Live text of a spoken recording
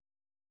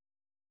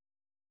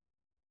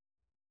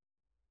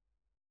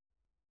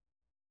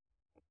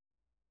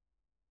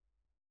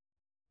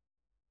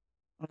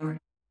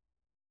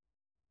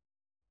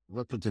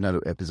Welcome to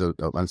another episode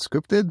of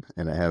Unscripted,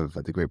 and I have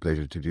the great pleasure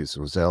to introduce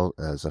Roselle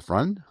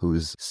Safran, who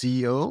is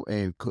CEO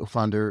and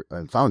co-founder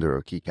and founder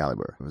of Key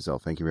Caliber. Roselle,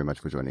 thank you very much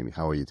for joining me.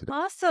 How are you today?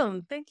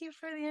 Awesome. Thank you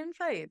for the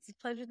invite. It's a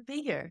pleasure to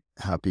be here.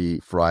 Happy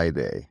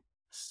Friday.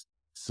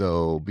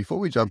 So before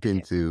we jump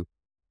into,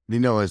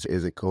 as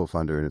a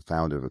co-founder and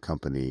founder of a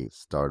company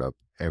startup,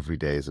 every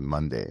day is a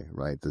Monday,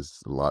 right?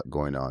 There's a lot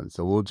going on.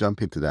 So we'll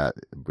jump into that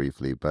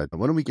briefly. But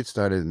why don't we get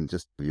started and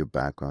just your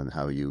background,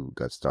 how you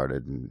got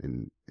started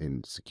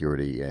in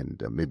security,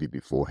 and maybe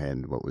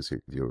beforehand, what was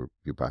your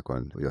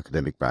background, your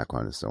academic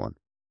background, and so on.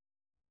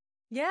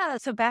 Yeah.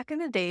 So back in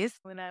the days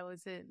when I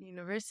was at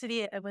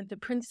university, I went to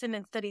Princeton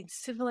and studied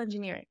civil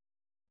engineering,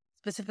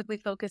 specifically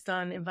focused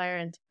on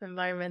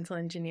environmental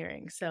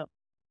engineering. So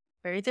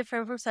very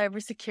different from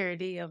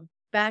cybersecurity.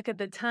 Back at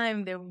the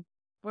time, there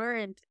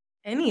weren't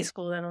any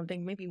schools, I don't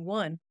think, maybe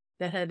one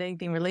that had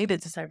anything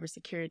related to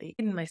cybersecurity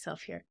in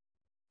myself here.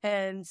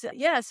 And so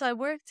I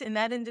worked in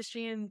that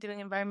industry and doing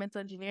environmental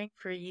engineering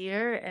for a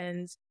year.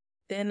 And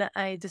then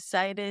I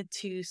decided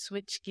to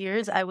switch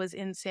gears. I was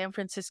in San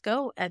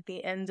Francisco at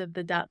the end of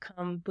the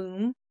dot-com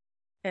boom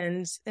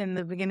and in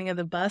the beginning of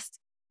the bust.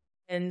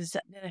 And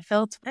then I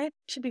felt I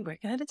should be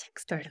working at a tech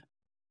startup.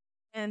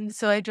 And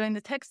so I joined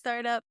the tech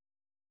startup,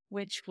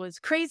 which was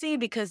crazy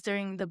because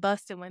during the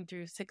bust, it went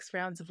through 6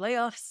 rounds of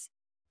layoffs.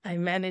 I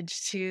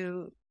managed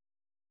to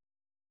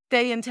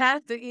stay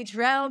intact at each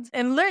round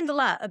and learned a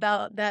lot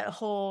about that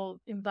whole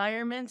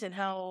environment and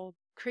how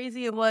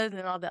crazy it was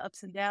and all the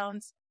ups and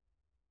downs.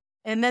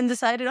 And then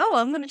decided,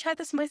 I'm going to try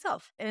this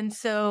myself. And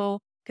so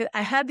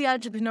I had the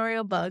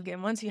entrepreneurial bug.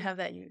 And once you have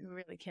that, you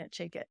really can't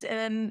shake it.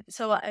 And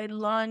so I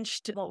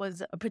launched what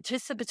was a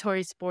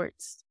participatory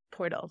sports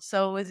portal.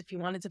 So it was if you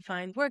wanted to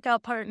find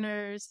workout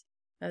partners,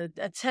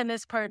 a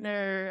tennis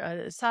partner,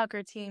 a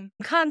soccer team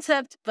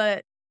concept,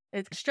 but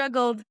it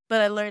struggled.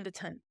 But I learned a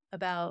ton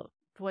about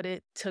what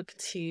it took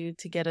to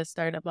get a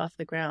startup off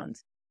the ground,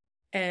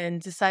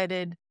 and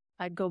decided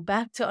I'd go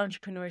back to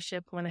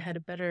entrepreneurship when I had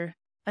a better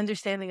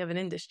understanding of an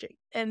industry.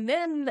 And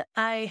then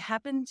I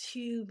happened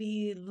to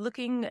be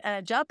looking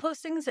at job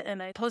postings,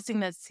 and a posting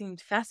that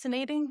seemed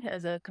fascinating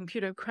as a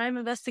computer crime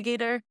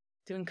investigator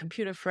doing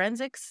computer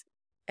forensics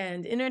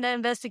and internet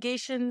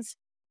investigations.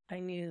 I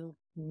knew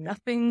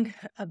nothing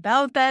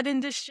about that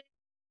industry,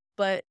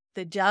 but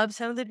the job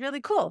sounded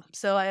really cool.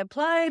 So I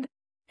applied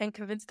and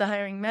convinced the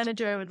hiring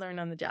manager I would learn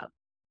on the job.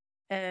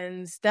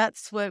 And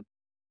that's what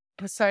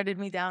started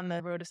me down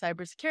the road of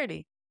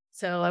cybersecurity.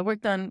 So I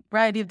worked on a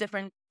variety of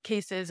different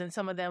cases, and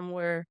some of them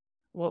were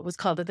what was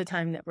called at the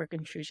time network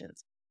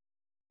intrusions.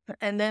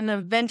 And then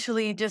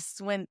eventually just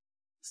went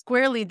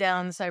squarely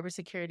down the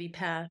cybersecurity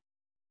path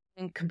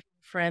in computer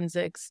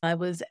forensics. I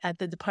was at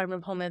the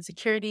Department of Homeland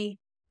Security,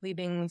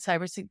 leading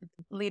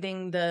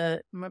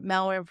the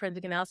malware and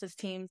forensic analysis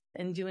teams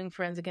and doing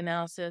forensic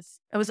analysis.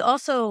 I was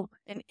also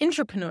an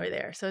entrepreneur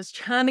there. So I was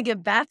trying to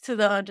get back to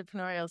the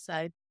entrepreneurial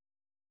side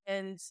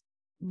and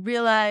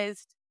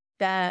realized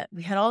that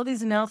we had all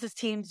these analysis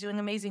teams doing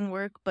amazing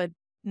work, but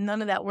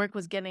none of that work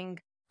was getting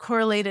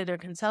correlated or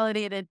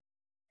consolidated.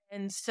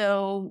 And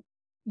so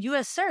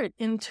US CERT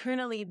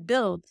internally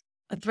built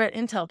a threat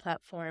intel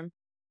platform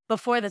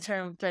before the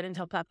term threat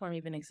intel platform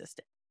even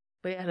existed.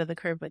 Way ahead of the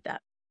curve with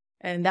that.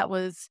 And that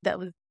was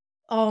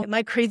all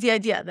my crazy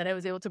idea that I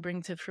was able to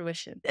bring to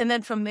fruition. And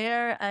then from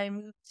there, I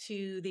moved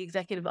to the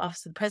Executive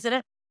Office of the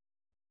President.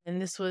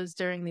 And this was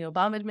during the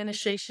Obama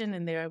administration.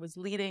 And there I was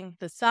leading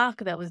the SOC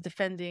that was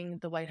defending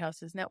the White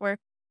House's network.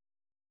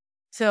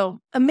 So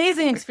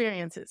amazing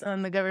experiences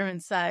on the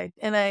government side.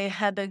 And I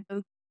had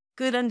a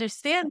good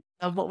understanding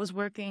of what was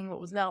working,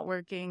 what was not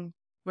working,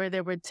 where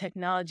there were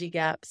technology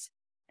gaps.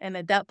 And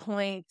at that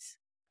point,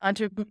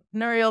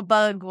 entrepreneurial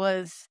bug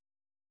was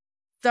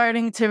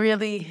starting to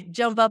really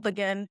jump up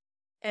again.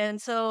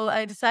 And so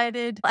I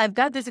decided I've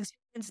got this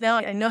experience now.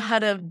 I know how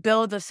to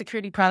build a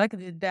security product. I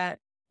did that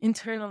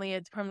internally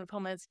at Department of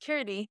Homeland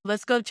Security.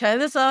 Let's go try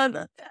this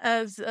on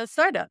as a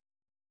startup.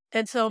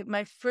 And so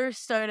my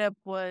first startup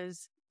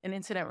was an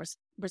incident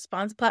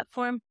response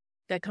platform.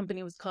 That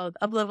company was called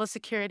UpLevel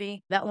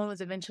Security. That one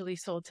was eventually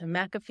sold to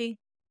McAfee.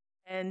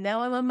 And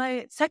now I'm on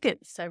my second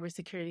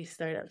cybersecurity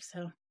startup. So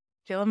I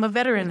feel I'm a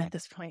veteran at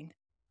this point.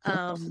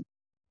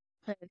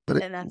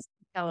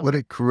 What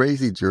a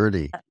crazy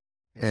journey.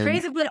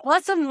 Crazy, but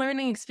awesome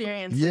learning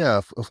experience.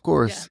 Yeah, of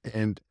course. Yeah.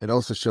 And it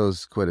also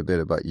shows quite a bit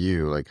about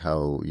you, like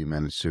how you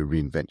managed to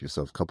reinvent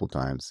yourself a couple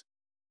times.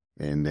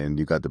 And then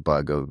you got the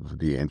bug of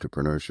the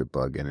entrepreneurship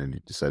bug, and then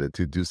you decided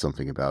to do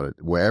something about it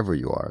wherever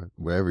you are,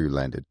 wherever you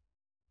landed.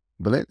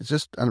 But let's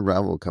just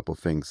unravel a couple of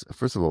things.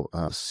 First of all,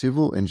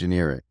 civil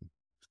engineering.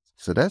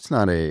 So that's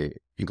not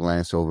you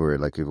glance over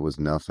it like if it was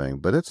nothing,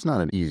 but it's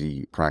not an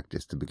easy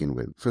practice to begin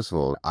with. First of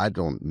all, I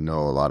don't know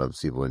a lot of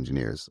civil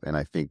engineers. And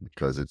I think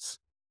because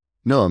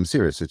no, I'm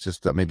serious. It's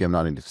just that maybe I'm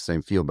not in the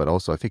same field, but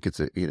also I think it's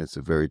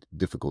a very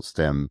difficult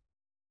STEM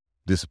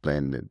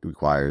discipline that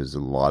requires a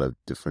lot of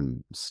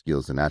different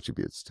skills and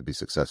attributes to be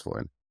successful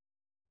in.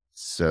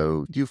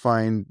 So do you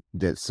find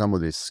that some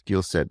of the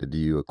skill set that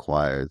you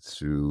acquired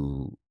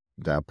through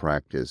that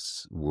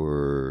practice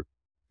were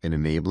an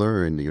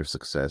enabler in your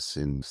success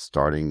in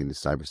starting in the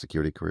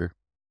cybersecurity career?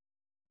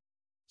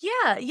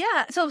 Yeah,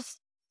 yeah. So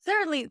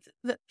certainly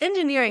the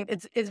engineering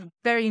is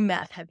very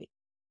math heavy.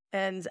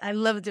 And I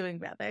love doing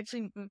math. I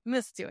actually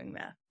miss doing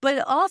math.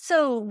 But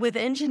also with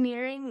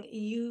engineering,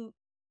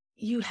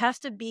 you have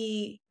to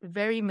be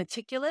very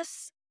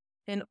meticulous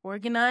and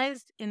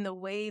organized in the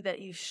way that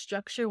you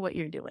structure what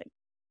you're doing.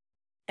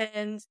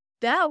 And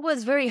that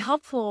was very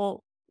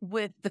helpful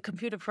with the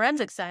computer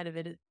forensics side of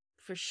it,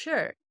 for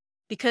sure.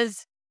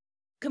 Because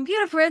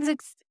computer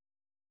forensics,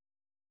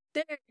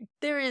 there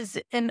there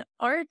is an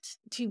art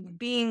to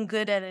being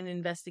good at an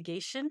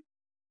investigation,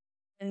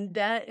 and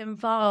that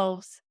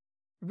involves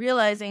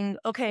realizing,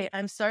 okay,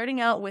 I'm starting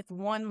out with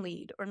one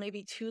lead or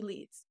maybe two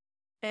leads,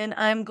 and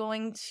I'm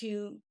going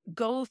to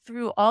go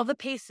through all the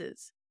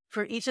paces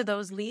for each of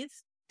those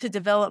leads to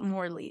develop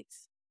more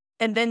leads,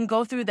 and then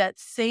go through that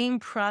same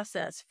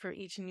process for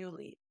each new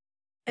lead.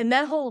 And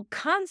that whole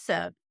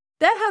concept,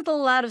 that has a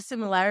lot of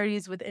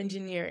similarities with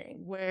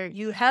engineering, where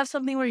you have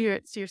something where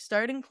it's your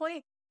starting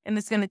point and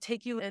it's going to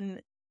take you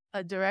in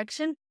a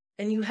direction,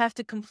 and you have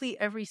to complete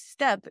every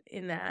step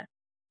in that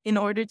in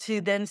order to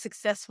then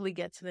successfully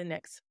get to the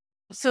next.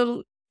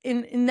 So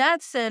in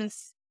that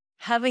sense,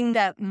 having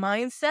that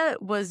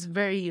mindset was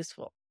very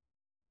useful.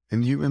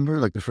 And you remember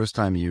like the first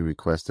time you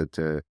requested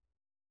to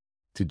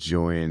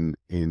join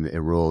in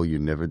a role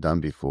you'd never done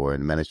before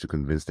and managed to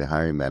convince the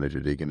hiring manager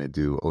they're going to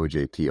do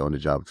OJT, on the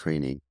job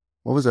training.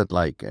 What was that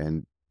like?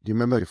 And do you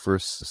remember your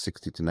first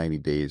 60 to 90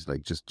 days,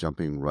 like just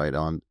jumping right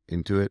on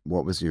into it?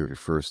 What was your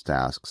first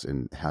tasks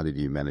and how did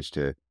you manage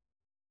to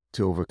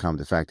overcome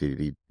the fact that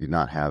you did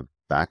not have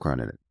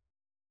background in it?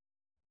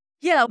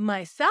 Yeah,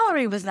 my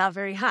salary was not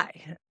very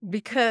high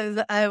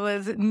because I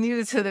was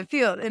new to the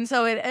field. And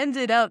so it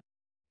ended up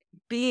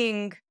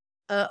being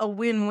a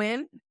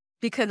win-win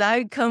because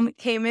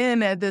came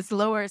in at this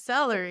lower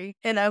salary,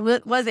 and I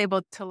was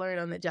able to learn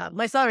on the job.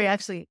 My salary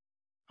actually,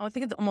 I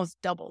think it's almost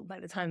doubled by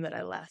the time that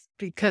I left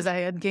because I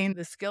had gained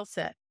the skill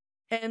set.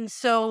 And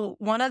so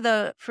one of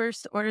the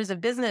first orders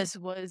of business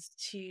was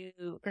to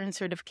earn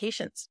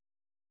certifications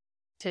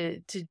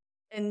to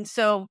and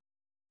so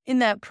in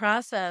that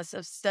process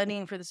of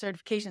studying for the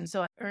certification,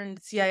 so I earned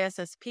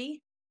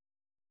CISSP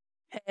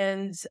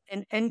and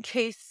an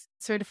NCASE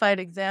certified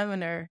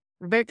examiner.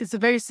 It's a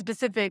very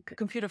specific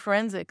computer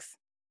forensics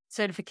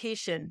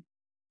certification.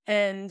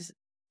 And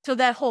so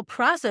that whole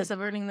process of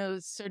earning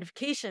those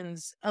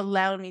certifications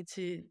allowed me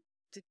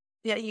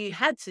yeah, you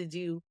had to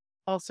do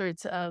all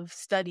sorts of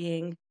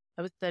studying.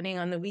 I was studying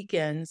on the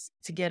weekends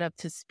to get up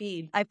to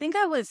speed. I think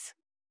I was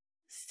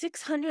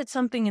 600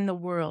 something in the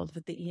world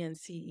with the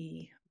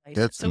ENCE license.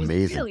 That's So it was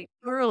amazing. really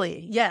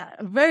early. Yeah,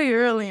 very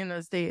early in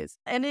those days.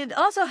 And it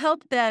also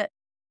helped that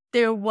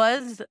there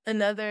was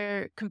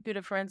another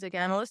computer forensic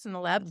analyst in the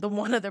lab, the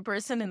one other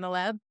person in the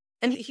lab.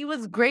 And he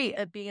was great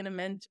at being a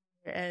mentor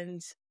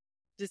and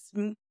just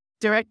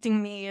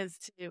directing me as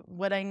to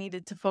what I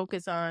needed to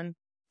focus on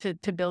to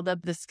build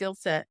up the skill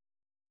set.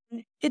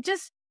 It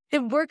just, it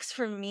works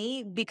for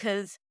me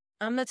because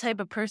I'm the type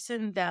of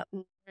person that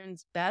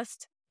learns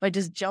best by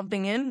just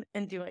jumping in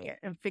and doing it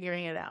and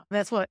figuring it out.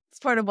 It's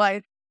part of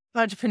why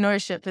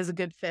entrepreneurship is a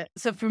good fit.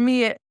 So for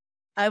me,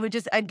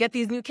 I'd get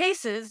these new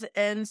cases.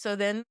 And so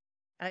then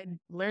I'd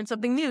learn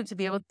something new to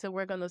be able to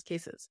work on those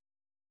cases.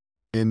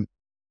 And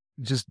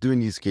just doing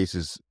these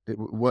cases,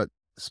 what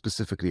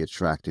specifically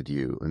attracted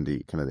you in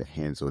the kind of the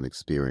hands-on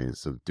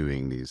experience of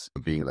doing these,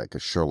 being like a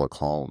Sherlock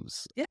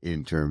Holmes Yeah.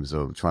 in terms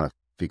of trying to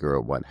figure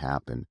out what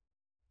happened?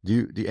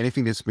 Do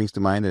anything that springs to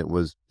mind that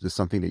was just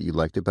something that you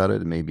liked about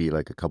it? And maybe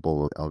like a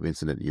couple of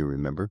incident you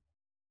remember?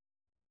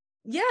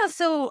 Yeah,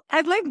 so I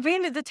like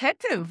being a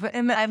detective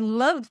and I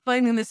loved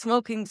finding the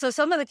smoking. So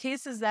some of the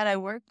cases that I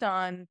worked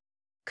on,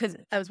 because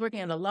I was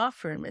working at a law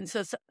firm, and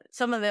so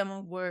some of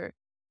them were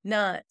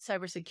not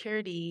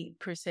cybersecurity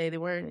per se. They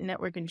weren't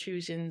network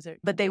intrusions,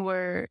 but they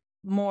were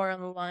more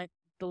along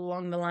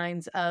the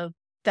lines of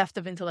theft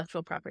of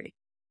intellectual property,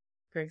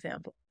 for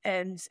example,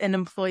 and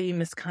employee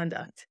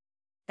misconduct.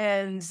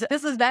 And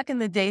this was back in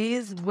the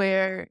days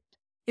where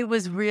it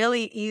was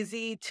really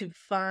easy to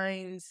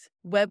find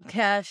web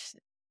cache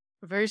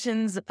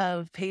versions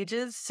of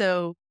pages.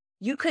 So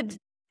you could,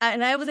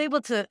 and I was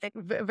able to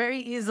very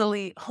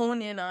easily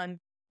hone in on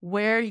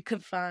where you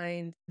could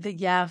find the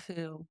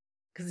Yahoo,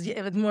 because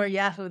it was more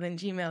Yahoo than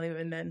Gmail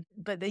even then,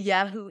 but the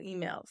Yahoo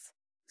emails.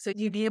 So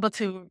you'd be able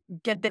to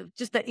get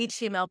just the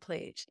HTML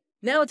page.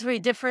 Now it's very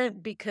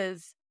different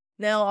because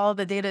now all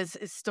the data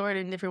is stored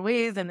in different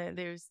ways. And then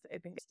there's, I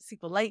think,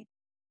 SQLite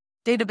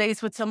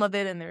database with some of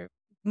it, and they're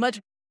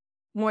much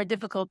more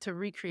difficult to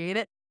recreate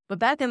it. But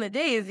back in the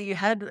days, you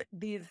had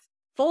these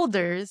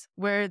folders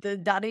where the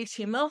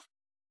 .html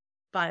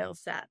files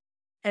sat.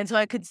 And so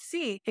I could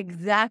see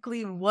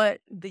exactly what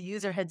the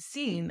user had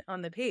seen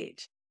on the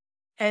page.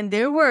 And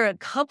there were a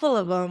couple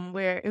of them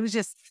where it was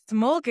just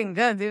smoking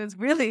guns. It was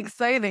really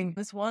exciting.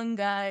 This one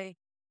guy,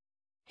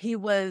 he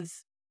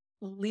was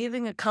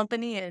leaving a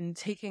company and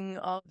taking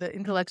all the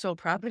intellectual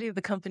property of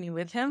the company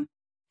with him.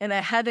 And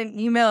I had an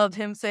email of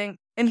him saying,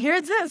 and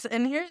here's this,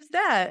 and here's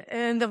that.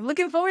 And I'm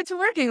looking forward to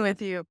working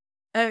with you.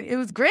 It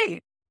was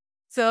great.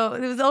 So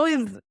it was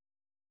always,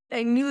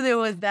 I knew there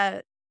was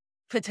that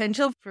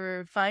potential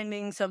for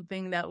finding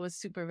something that was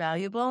super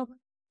valuable.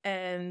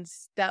 And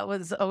that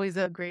was always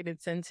a great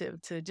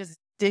incentive to just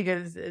dig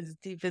as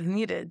deep as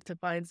needed to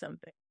find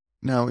something.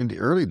 Now, in the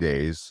early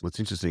days, what's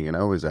interesting, and I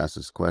always ask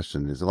this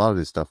question, is a lot of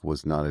this stuff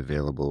was not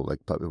available, like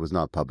it was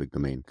not public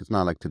domain. It's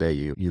not like today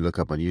you look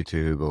up on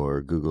YouTube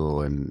or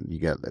Google and you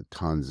get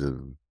tons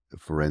of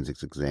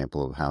forensics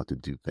example of how to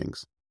do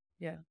things.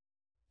 Yeah.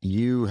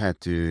 You had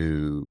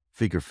to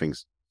figure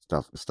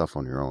stuff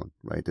on your own,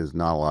 right? There's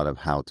not a lot of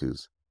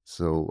how-tos.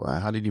 So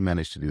how did you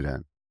manage to do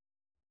that?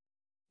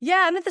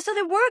 Yeah, and so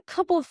there were a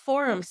couple of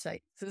forum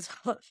sites.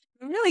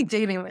 I'm really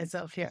dating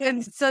myself here.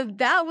 And so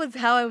that was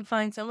how I would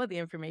find some of the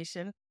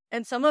information.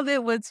 And some of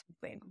it was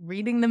like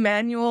reading the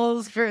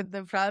manuals for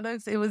the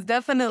products. It was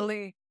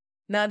definitely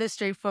not as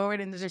straightforward.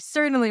 And there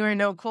certainly were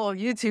no cool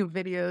YouTube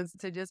videos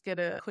to just get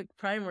a quick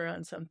primer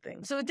on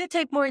something. So it did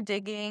take more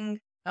digging.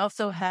 I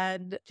also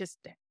had just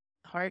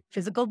hard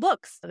physical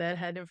books that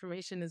had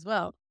information as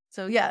well.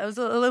 So yeah, it was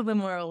a little bit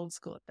more old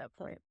school at that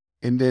point.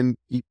 And then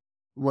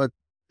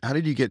how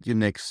did you get your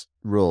next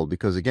role?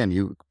 Because again,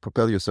 you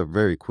propel yourself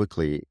very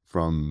quickly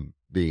from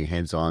being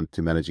hands-on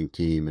to managing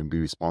team and be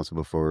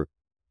responsible for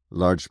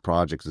large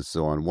projects and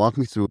so on. Walk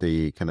me through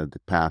the kind of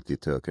the path you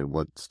took and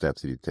what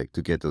steps did you take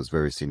to get those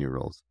very senior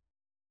roles?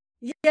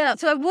 Yeah,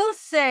 so I will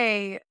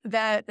say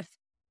that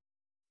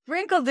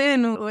sprinkled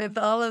in with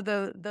all of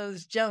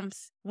those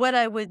jumps, what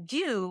I would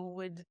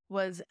do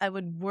was I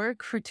would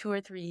work for 2 or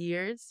 3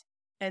 years,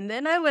 and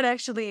then I would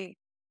actually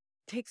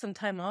take some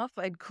time off.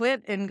 I'd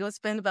quit and go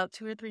spend about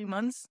 2 or 3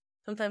 months,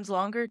 sometimes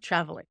longer,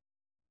 traveling.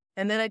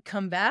 And then I'd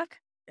come back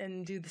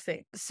and do the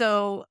same.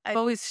 So I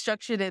always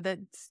structured it that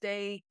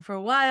stay for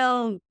a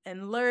while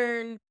and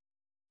learn,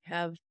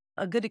 have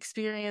a good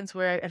experience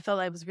where I felt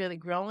I was really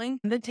growing,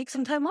 and then take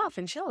some time off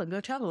and chill and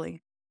go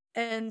traveling.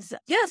 And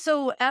yeah,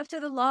 so after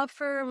the law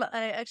firm,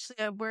 I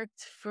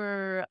worked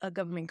for a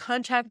government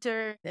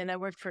contractor, and I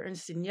worked for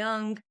Ernst &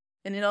 Young,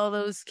 and in all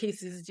those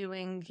cases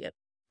doing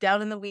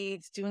down in the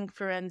weeds, doing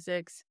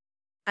forensics.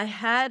 I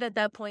had at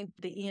that point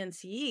the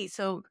ENCE,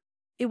 so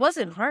it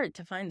wasn't hard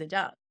to find a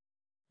job.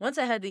 Once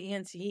I had the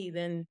ENCE,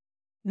 then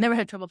never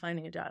had trouble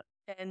finding a job.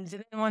 And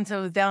then once I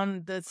was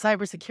down the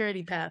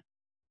cybersecurity path,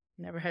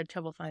 never had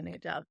trouble finding a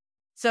job.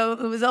 So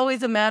it was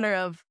always a matter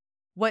of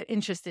what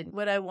interested,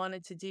 what I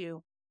wanted to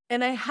do.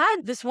 And I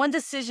had this one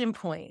decision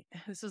point.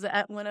 This was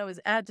when I was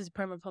at the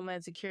Department of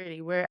Homeland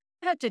Security, where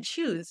I had to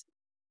choose,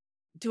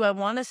 do I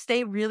want to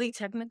stay really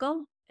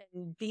technical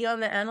and be on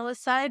the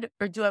analyst side,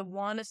 or do I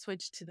want to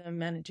switch to the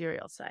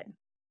managerial side?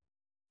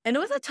 And it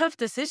was a tough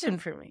decision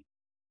for me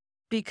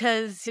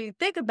because if you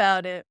think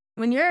about it,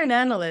 when you're an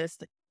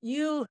analyst, if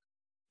you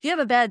have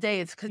a bad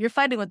day, it's because you're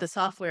fighting with the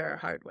software or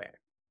hardware.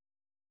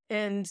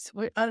 And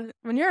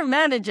when you're a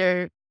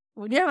manager,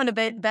 when you're having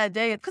a bad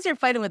day, it's because you're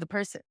fighting with the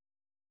person.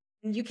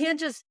 And you can't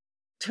just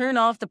turn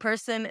off the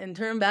person and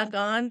turn back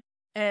on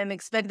and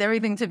expect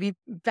everything to be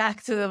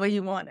back to the way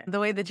you want it, the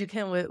way that you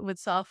can with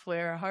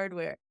software or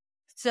hardware.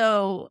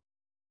 So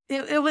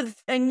it was,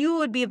 I knew it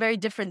would be a very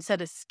different set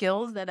of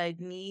skills that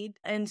I'd need.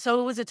 And so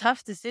it was a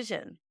tough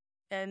decision.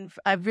 And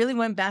I really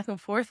went back and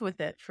forth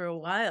with it for a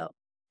while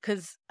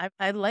because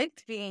I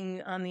liked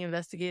being on the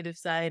investigative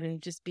side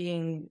and just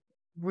being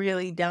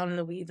really down in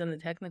the weeds on the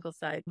technical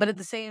side. But at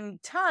the same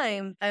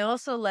time, I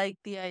also liked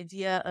the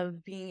idea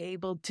of being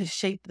able to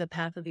shape the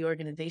path of the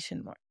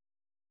organization more.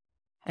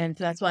 And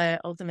that's why I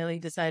ultimately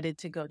decided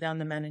to go down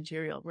the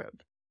managerial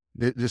road.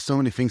 There's so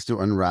many things to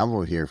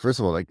unravel here. First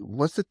of all, like,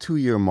 what's the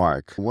 2-year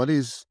mark? What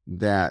is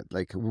that?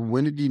 Like,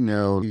 when did you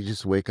know? You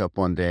just wake up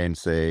one day and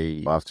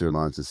say, after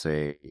lunch, and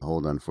say,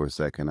 hold on for a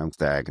second, I'm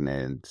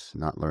stagnant,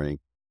 not learning.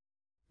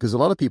 Because a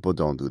lot of people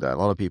don't do that. A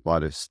lot of people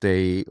either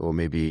stay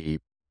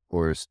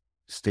or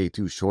stay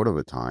too short of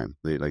a time.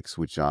 They like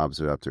switch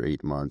jobs after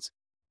 8 months.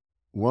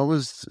 What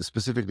was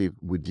specifically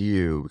with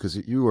you? Because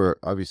you were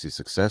obviously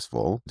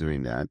successful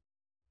doing that.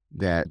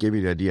 That gave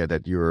you the idea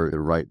that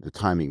the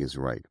timing is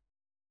right.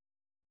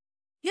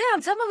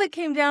 Yeah, some of it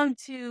came down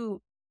to,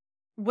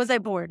 was I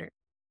bored?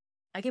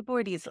 I get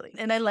bored easily,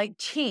 and I like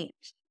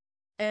change.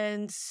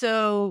 And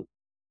so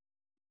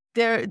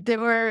there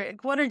were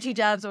 1 or 2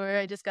 jobs where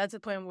I just got to the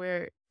point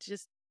where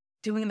just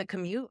doing the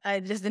commute, I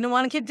just didn't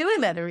want to keep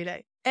doing that every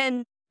day.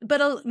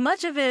 But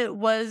much of it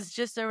was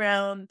just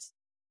around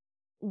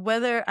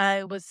whether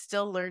I was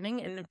still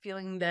learning and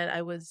feeling that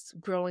I was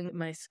growing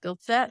my skill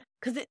set.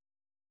 Because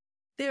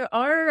there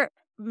are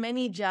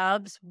many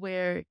jobs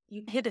where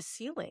you hit a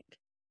ceiling.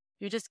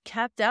 You're just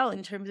capped out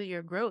in terms of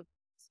your growth,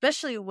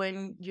 especially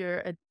when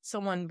you're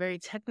someone very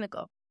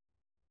technical.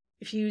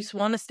 If you just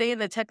want to stay in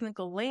the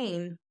technical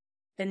lane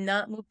and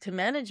not move to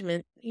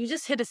management, you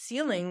just hit a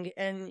ceiling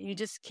and you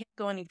just can't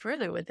go any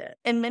further with it.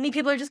 And many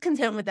people are just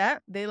content with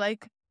that. They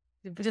like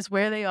just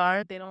where they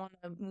are. They don't want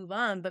to move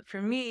on. But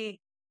for me,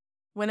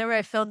 whenever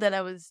I felt that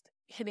I was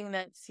hitting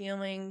that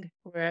ceiling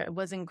where I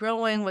wasn't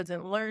growing,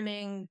 wasn't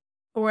learning,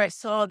 or I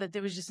saw that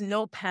there was just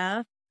no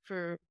path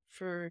for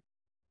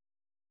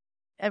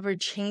ever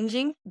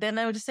changing, then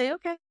I would just say,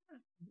 okay,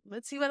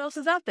 let's see what else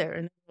is out there.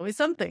 And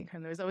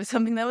there's always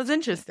something that was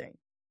interesting.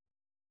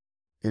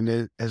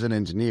 And as an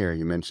engineer,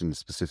 you mentioned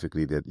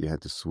specifically that you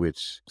had to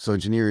switch. So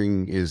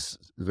engineering is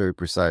very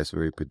precise,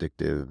 very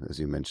predictive, as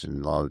you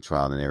mentioned, a lot of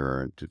trial and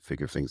error to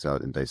figure things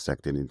out and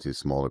dissect it into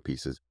smaller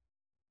pieces.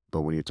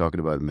 But when you're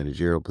talking about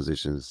managerial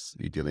positions,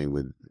 you're dealing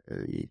with,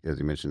 as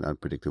you mentioned,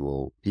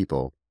 unpredictable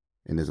people,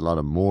 and there's a lot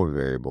of more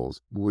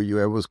variables. Were you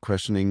ever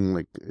questioning,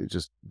 like,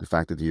 just the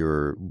fact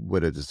that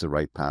whether this is the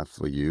right path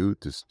for you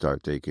to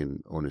start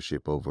taking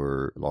ownership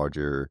over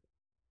larger,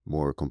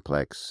 more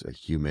complex,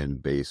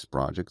 human-based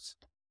projects?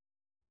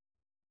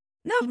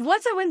 No,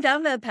 once I went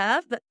down that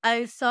path,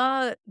 I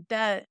saw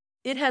that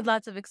it had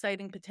lots of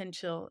exciting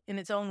potential in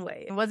its own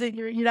way. It wasn't,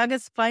 you're not going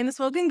to find a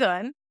smoking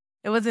gun.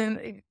 It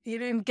wasn't, you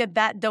didn't get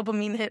that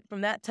dopamine hit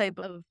from that type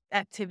of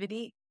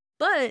activity,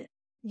 but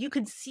you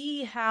could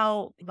see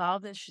how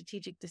involved in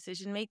strategic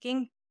decision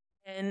making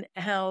and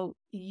how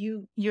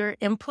your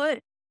input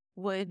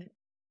would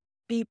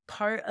be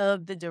part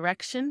of the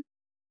direction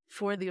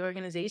for the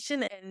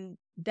organization. And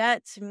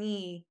that to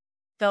me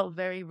felt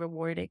very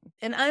rewarding.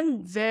 And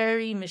I'm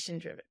very mission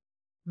driven.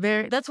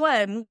 That's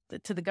why I moved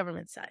to the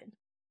government side,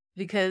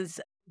 because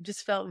I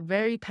just felt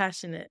very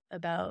passionate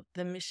about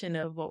the mission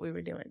of what we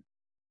were doing.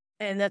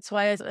 And that's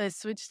why I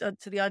switched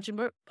to the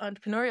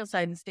entrepreneurial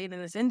side and stayed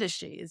in this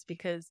industry, is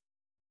because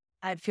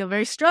I feel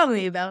very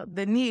strongly about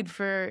the need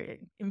for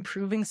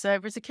improving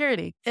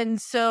cybersecurity.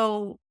 And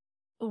so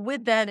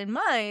with that in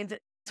mind,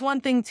 it's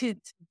one thing to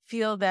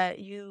feel that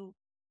you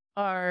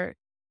are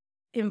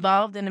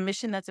involved in a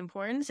mission that's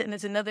important, and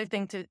it's another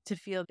thing to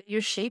feel that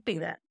you're shaping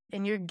that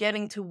and you're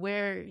getting to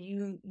where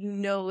you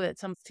know that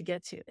something to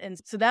get to. And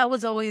so that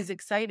was always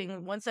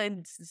exciting. Once I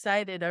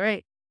decided, all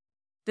right,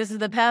 this is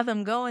the path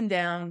I'm going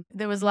down,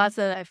 there was lots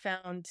that I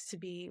found to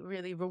be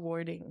really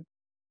rewarding.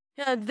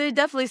 Yeah, there are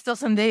definitely still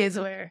some days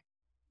where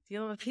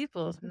dealing with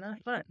people is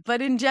not fun,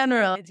 but in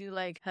general, I do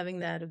like having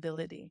that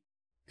ability.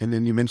 And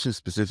then you mentioned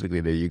specifically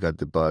that you got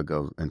the bug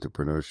of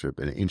entrepreneurship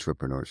and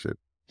intrapreneurship.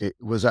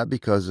 Was that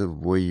because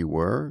of where you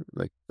were,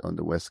 like on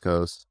the West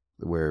Coast,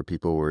 where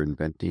people were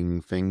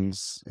inventing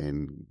things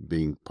and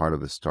being part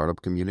of a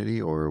startup community?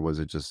 Or was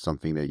it just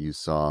something that you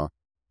saw?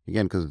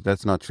 Again, because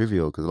that's not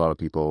trivial, because a lot of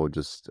people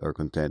just are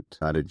content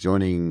either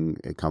joining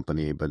a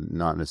company, but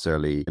not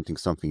necessarily inventing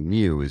something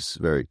new is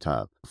very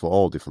tough for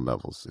all different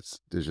levels.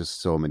 There's just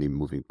so many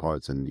moving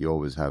parts, and you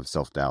always have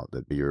self-doubt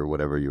that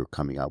whatever you're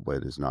coming up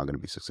with is not going to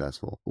be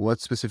successful. What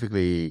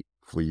specifically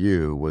for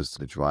you was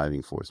the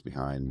driving force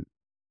behind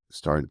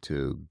starting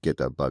to get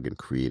that bug and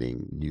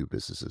creating new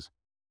businesses?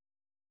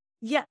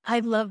 Yeah, I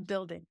love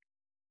building.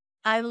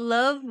 I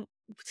love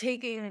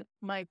taking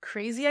my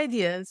crazy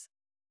ideas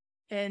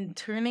and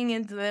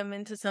turning them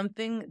into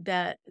something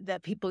that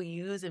people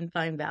use and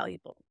find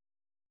valuable.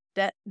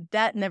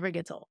 That never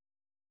gets old.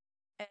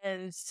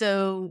 And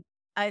so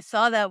I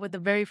saw that with the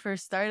very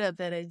first startup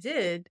that I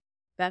did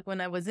back when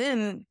I was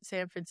in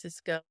San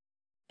Francisco.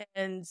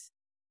 And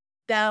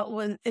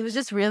it was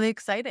just really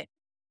exciting.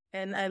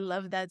 And I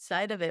love that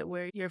side of it,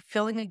 where you're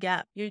filling a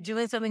gap. You're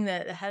doing something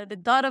that hadn't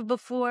been thought of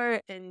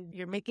before, and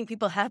you're making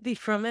people happy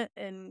from it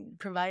and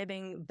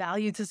providing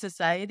value to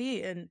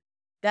society. And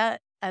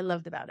that I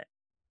loved about it.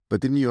 But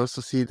didn't you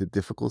also see the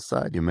difficult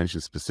side? You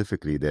mentioned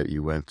specifically that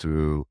you went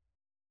through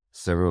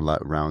several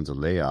rounds of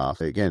layoff.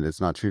 Again, it's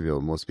not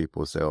trivial. Most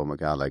people say, "Oh my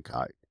God, like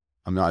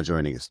I'm not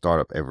joining a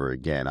startup ever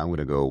again. I'm going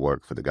to go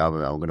work for the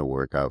government. I'm going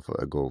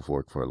to go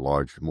work for a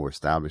large, more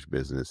established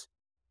business."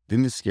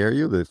 Didn't it scare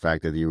you, the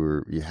fact that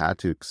you had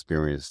to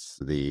experience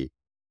the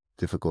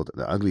difficult,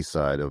 the ugly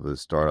side of the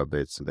startup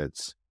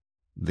that's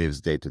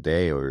lives day to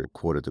day or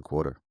quarter to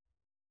quarter?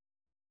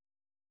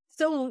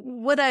 So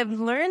what I've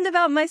learned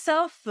about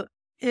myself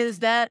is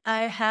that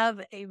I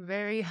have a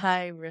very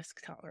high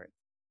risk tolerance.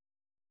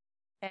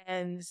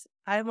 And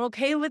I'm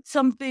okay with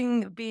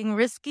something being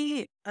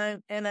risky,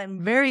 and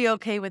I'm very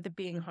okay with it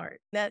being hard.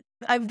 That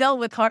I've dealt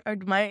with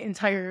hard my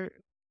entire,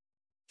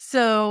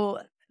 so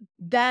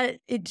that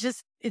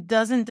it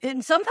doesn't.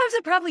 And sometimes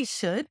it probably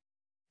should,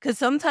 because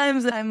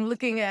sometimes I'm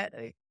looking at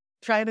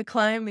trying to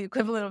climb the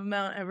equivalent of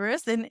Mount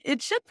Everest, and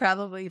it should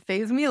probably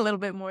phase me a little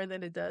bit more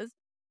than it does.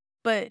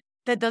 But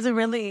that doesn't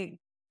really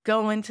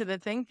go into the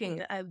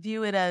thinking. I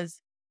view it as,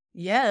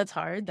 yeah, it's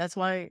hard. That's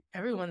why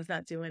everyone's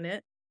not doing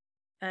it.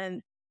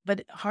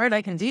 But hard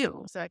I can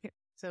do. So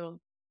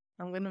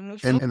I'm going to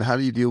move forward. And how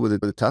do you deal with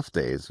the tough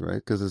days,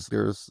 right? Because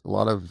there's a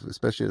lot of,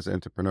 especially as an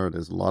entrepreneur,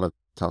 there's a lot of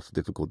tough,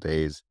 difficult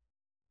days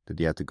that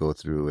you have to go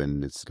through,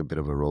 and it's a bit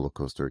of a roller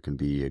coaster. It can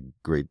be a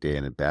great day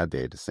and a bad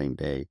day the same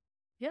day.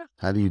 Yeah.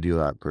 How do you do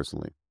that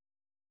personally?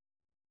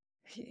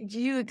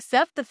 You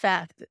accept the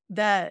fact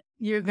that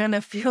you're going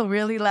to feel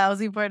really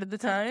lousy part of the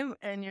time,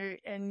 and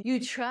you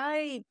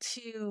try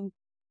to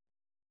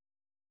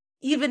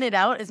even it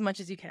out as much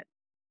as you can.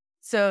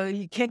 So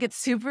you can't get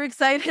super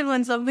excited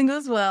when something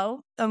goes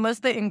well, unless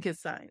the ink is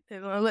signed.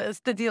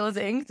 Unless the deal is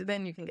inked,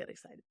 then you can get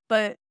excited.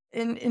 But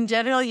in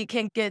general, you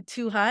can't get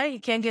too high, you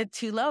can't get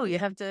too low. You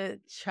have to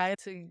try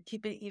to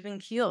keep it even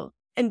keel.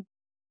 And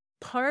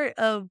part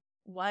of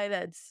why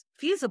that's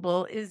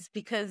feasible is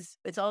because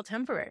it's all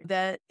temporary,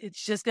 that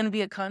it's just going to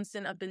be a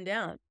constant up and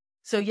down.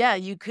 So yeah,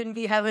 you couldn't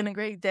be having a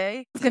great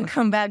day, it's going to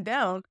come back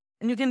down.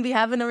 And you can be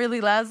having a really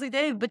lousy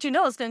day, but you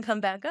know it's going to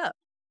come back up.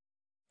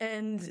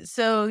 And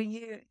so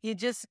you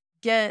just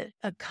get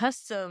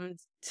accustomed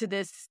to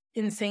this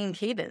insane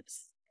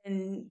cadence,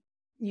 and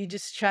you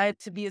just try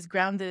to be as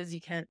grounded as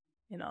you can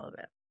in all of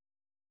it.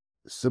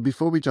 So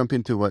before we jump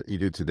into what you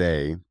do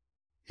today,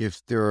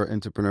 if there are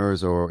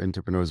entrepreneurs or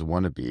entrepreneurs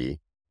wannabe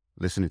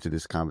listening to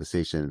this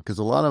conversation, because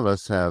a lot of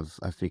us have,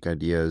 I think,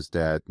 ideas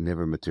that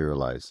never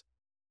materialize,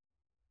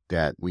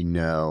 that we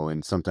know.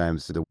 And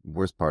sometimes the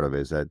worst part of it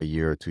is that a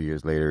year or 2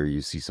 years later,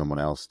 you see someone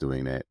else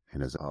doing it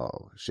and it's,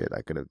 oh shit,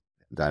 I could have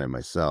done it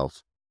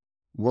myself.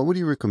 What would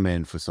you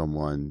recommend for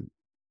someone,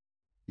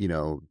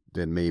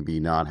 that maybe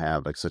not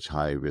have like such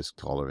high risk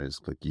tolerance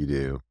like you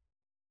do,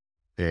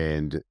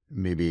 and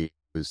maybe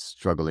was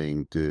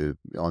struggling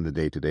on the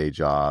day-to-day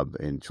job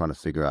and trying to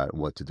figure out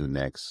what to do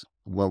next?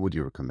 What would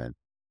you recommend?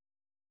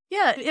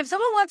 Yeah, if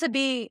someone wants to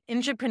be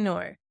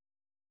entrepreneur,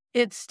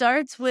 it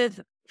starts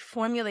with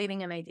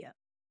formulating an idea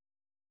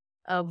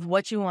of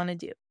what you want to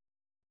do,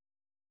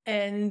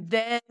 and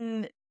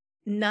then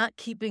not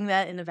keeping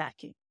that in a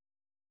vacuum,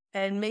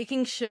 and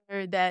making sure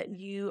that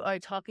you are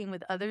talking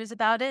with others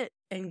about it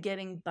and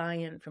getting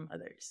buy-in from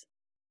others.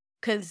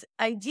 Because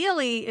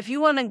ideally, if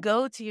you want to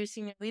go to your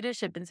senior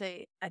leadership and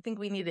say, I think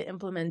we need to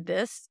implement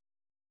this,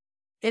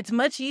 it's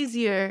much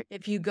easier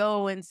if you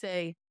go and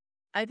say,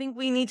 I think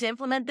we need to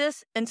implement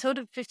this, and so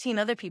do 15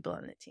 other people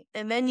on the team.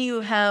 And then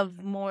you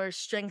have more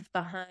strength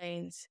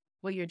behind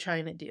what you're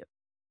trying to do.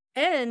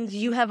 And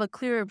you have a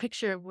clearer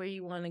picture of where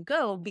you want to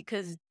go,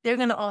 because they're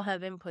going to all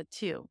have input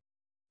too.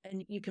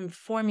 And you can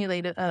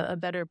formulate a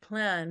better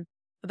plan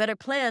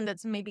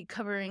that's maybe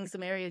covering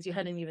some areas you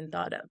hadn't even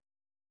thought of.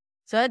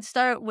 So I'd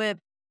start with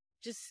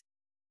just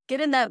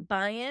getting that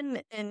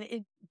buy-in,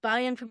 and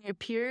buy-in from your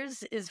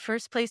peers is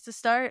first place to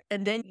start,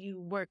 and then you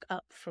work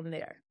up from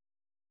there.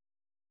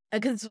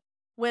 Because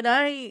when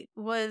I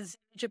was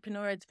an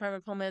entrepreneur at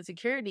Department of Homeland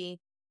Security,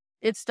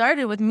 it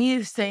started with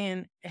me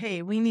saying,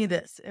 hey, we need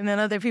this. And then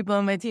other people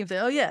on my team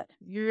said, oh yeah,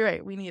 you're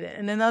right, we need it.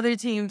 And then other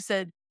teams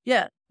said,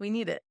 yeah, we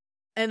need it.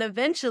 And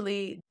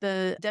eventually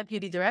the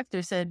deputy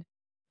director said,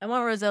 I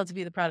want Roselle to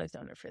be the product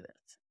owner for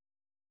this.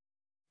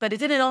 But it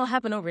didn't all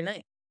happen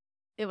overnight.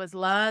 It was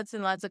lots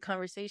and lots of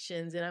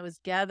conversations, and I was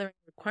gathering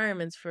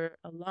requirements for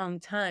a long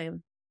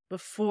time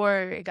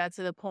before it got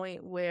to the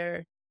point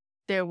where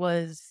there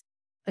was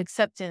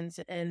acceptance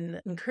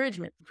and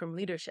encouragement from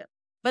leadership.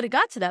 But it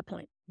got to that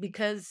point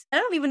because I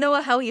don't even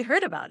know how he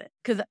heard about it,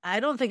 because I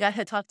don't think I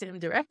had talked to him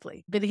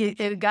directly. But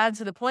it got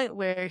to the point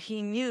where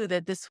he knew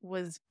that this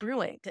was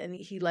brewing and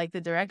he liked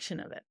the direction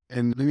of it.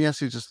 And let me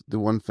ask you just the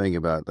one thing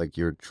about like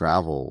your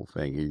travel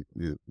thing,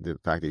 the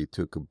fact that you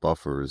took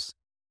buffers.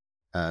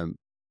 Not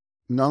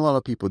a lot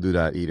of people do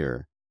that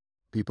either.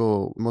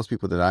 Most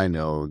people that I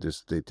know,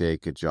 just they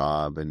take a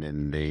job and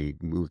then they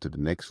move to the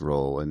next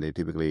role, and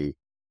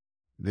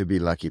they'd be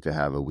lucky to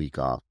have a week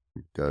off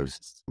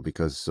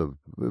because of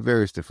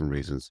various different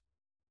reasons.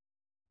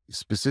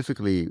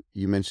 Specifically,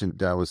 you mentioned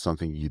that was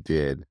something you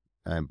did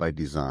by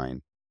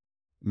design.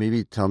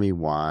 Maybe tell me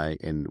why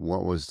and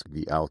what was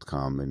the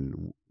outcome,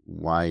 and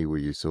why were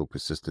you so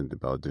persistent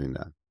about doing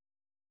that?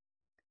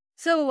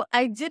 So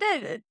I did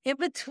it in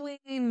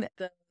between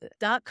the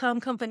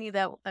 .com company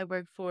that I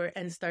worked for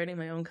and starting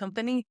my own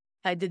company.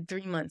 I did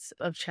 3 months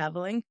of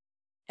traveling.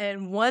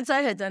 And once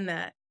I had done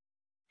that,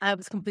 I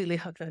was completely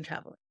hooked on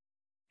traveling.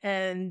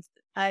 And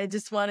I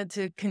just wanted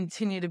to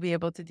continue to be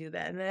able to do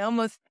that. And I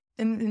almost,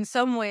 in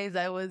some ways,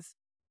 I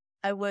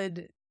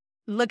would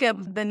look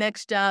at the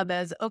next job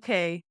as,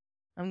 okay,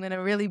 I'm going to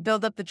really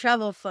build up the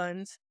travel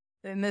funds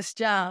in this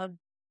job.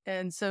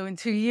 And so in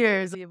 2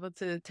 years, I'll be able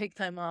to take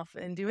time off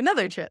and do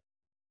another trip.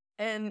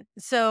 And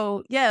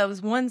so, yeah, it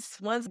was once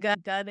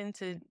got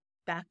into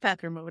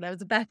backpacker mode. I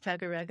was a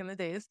backpacker back in the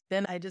days.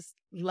 Then I just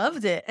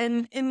loved it.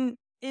 And in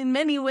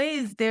many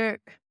ways, there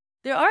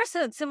are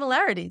some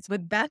similarities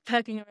with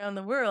backpacking around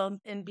the world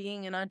and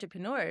being an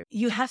entrepreneur.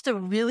 You have to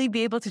really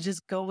be able to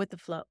just go with the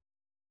flow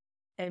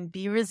and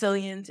be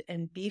resilient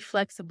and be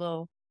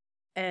flexible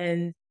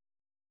and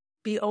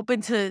be open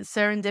to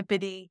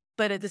serendipity,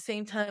 but at the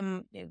same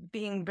time,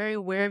 being very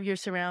aware of your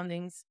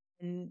surroundings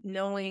and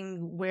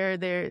knowing where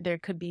there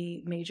could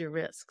be major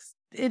risks.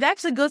 It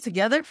actually goes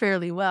together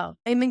fairly well.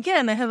 And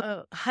again, I have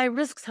a high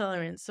risk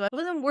tolerance, so I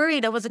wasn't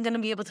worried I wasn't going to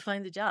be able to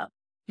find a job.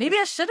 Maybe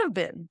I should have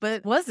been, but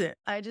it wasn't.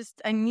 I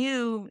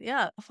knew,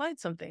 yeah, I'll find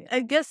something. I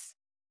guess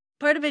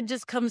part of it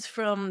just comes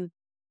from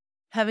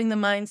having the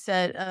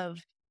mindset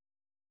of,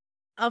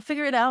 I'll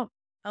figure it out.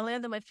 I'll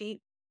land on my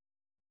feet.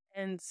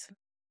 And So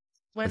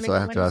I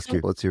have to ask you,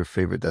 when what's your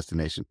favorite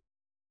destination?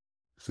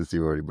 Since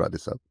you already brought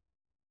this up.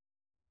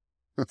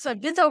 So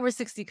I've been to over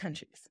 60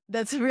 countries.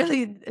 That's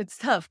really, it's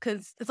tough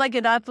because it's like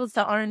an apples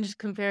to orange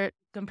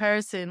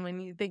comparison when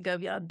you think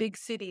of big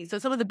cities. So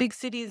some of the big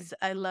cities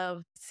I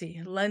love, let's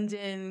see,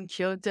 London,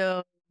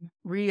 Kyoto,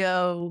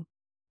 Rio.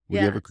 Would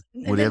you Yeah. ever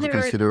And would you then ever there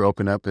are, consider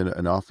open up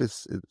an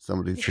office in some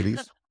of these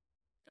cities?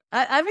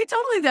 I'd be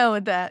totally down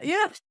with that.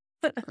 Yeah.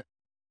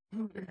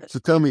 So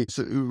tell me,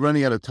 so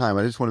running out of time,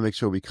 I just want to make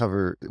sure we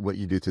cover what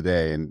you do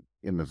today and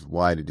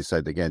why you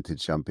decided again to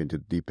jump into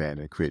the deep end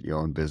and create your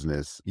own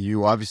business.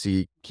 You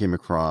obviously came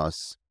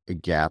across a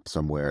gap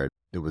somewhere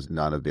that was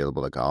not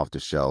available, like off the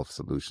shelf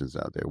solutions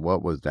out there.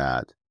 What was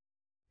that?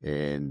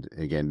 And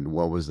again,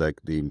 what was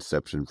like the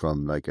inception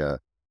from like an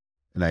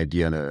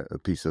idea on a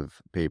piece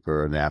of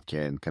paper, a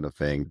napkin kind of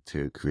thing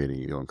to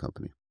creating your own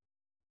company?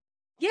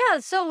 Yeah,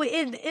 so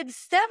it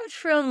stemmed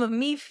from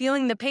me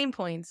feeling the pain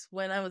points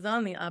when I was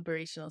on the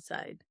operational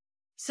side.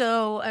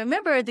 So I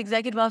remember at the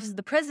executive office of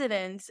the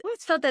president, I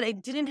always felt that I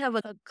didn't have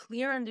a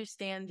clear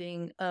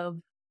understanding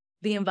of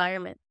the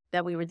environment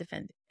that we were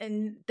defending.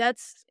 And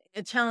that's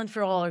a challenge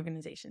for all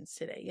organizations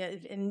today. Yeah,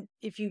 and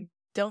if you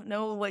don't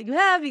know what you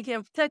have, you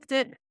can't protect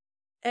it.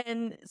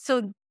 And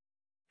so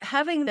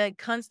having that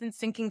constant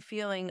sinking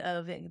feeling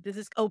of this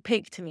is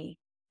opaque to me.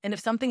 And if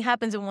something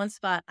happens in one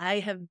spot, I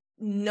have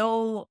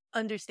no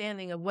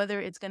understanding of whether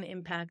it's going to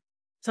impact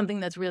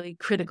something that's really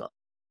critical.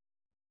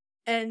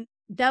 And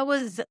that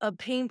was a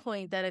pain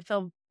point that I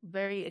felt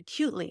very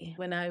acutely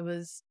when I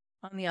was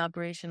on the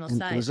operational And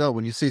side. Roselle,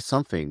 when you say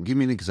something, give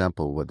me an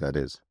example of what that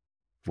is.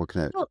 What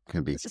Well, can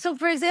it be? so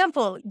for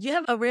example, you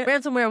have a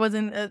ransomware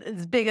wasn't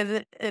as big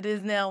as it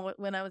is now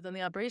when I was on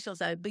the operational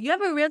side, but you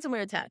have a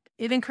ransomware attack.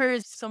 It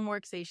occurs some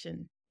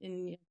workstation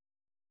in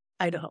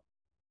Idaho.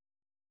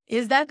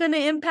 Is that going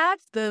to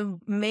impact the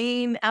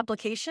main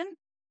application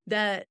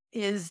that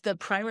is the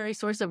primary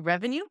source of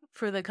revenue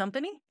for the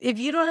company? If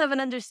you don't have an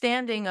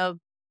understanding of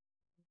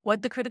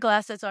what the critical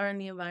assets are in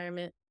the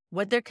environment,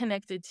 what they're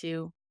connected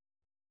to,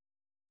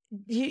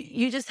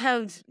 you just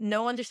have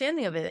no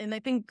understanding of it. And I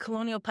think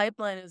Colonial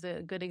Pipeline is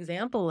a good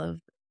example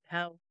of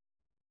how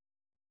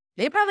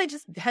they probably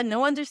just had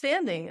no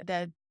understanding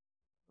that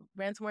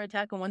ransomware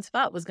attack in one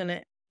spot was going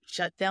to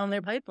shut down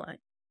their pipeline.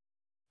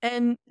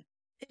 And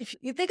if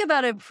you think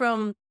about it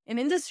from an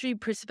industry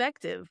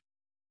perspective,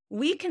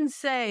 we can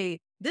say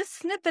this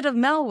snippet of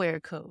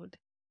malware code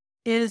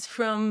is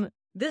from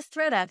this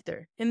threat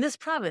actor in this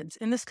province,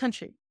 in this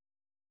country.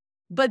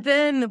 But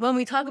then when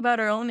we talk about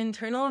our own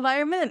internal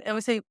environment and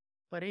we say,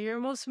 what are your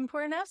most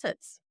important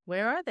assets?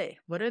 Where are they?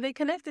 What are they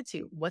connected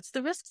to? What's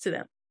the risk to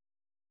them?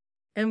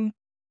 And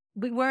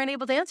we weren't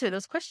able to answer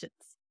those questions.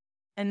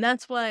 And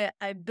that's why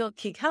I built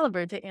Key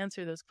Caliber to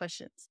answer those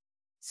questions.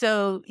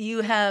 So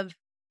you have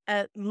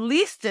at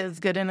least as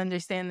good an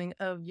understanding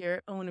of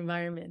your own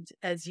environment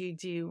as you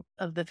do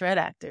of the threat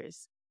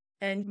actors.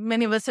 And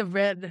many of us have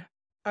read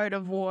Art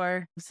of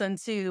War, Sun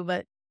Tzu,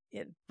 but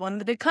one of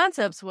the big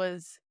concepts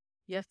was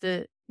you have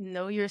to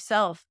know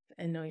yourself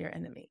and know your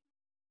enemy.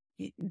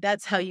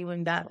 That's how you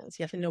win battles.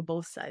 You have to know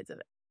both sides of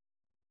it.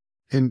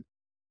 And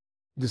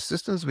the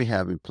systems we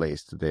have in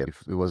place today,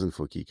 if it wasn't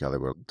for Key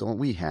Caliber, don't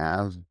we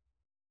have,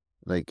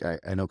 like,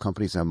 I know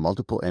companies have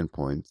multiple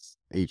endpoints,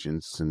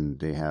 agents, and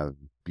they have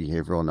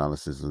behavioral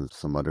analysis and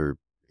some other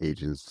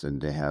agents,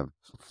 and they have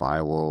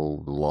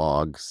firewall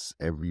logs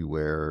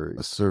everywhere,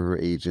 server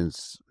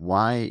agents.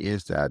 Why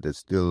is that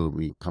still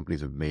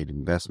companies have made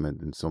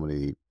investment in so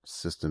many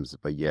systems,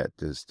 but yet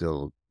there's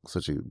still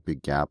such a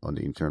big gap on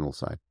the internal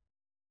side?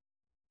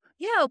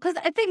 Yeah, because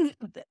I think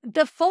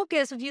the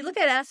focus, if you look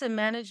at asset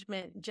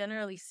management,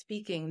 generally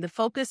speaking, the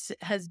focus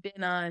has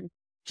been on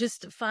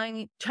just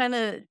trying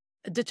to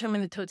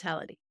determine the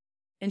totality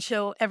and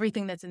show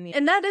everything that's in the,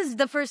 and that is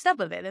the first step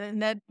of it.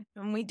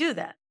 And we do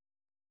that.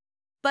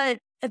 But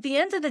at the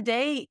end of the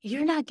day,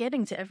 you're not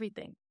getting to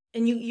everything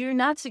and you're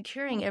not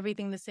securing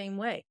everything the same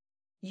way.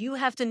 You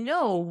have to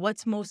know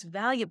what's most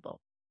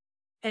valuable.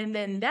 And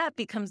then that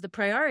becomes the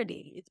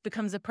priority. It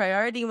becomes a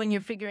priority when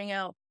you're figuring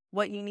out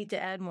what you need to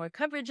add more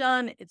coverage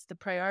on. It's the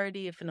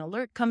priority if an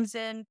alert comes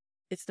in.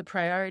 It's the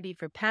priority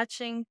for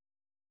patching.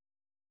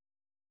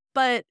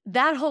 But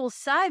that whole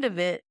side of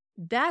it,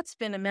 that's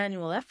been a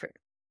manual effort.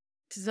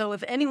 So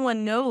if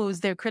anyone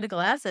knows their critical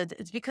assets,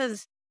 it's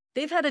because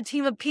they've had a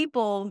team of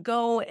people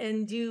go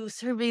and do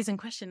surveys and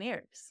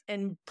questionnaires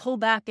and pull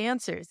back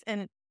answers.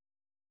 And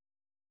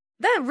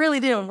that really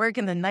didn't work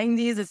in the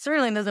 90s. It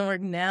certainly doesn't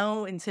work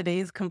now in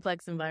today's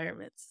complex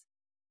environments.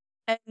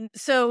 And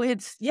so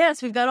it's,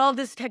 yes, we've got all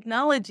this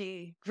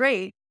technology,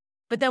 great,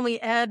 but then we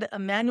add a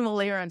manual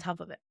layer on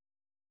top of it.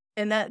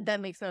 And that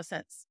makes no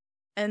sense.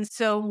 And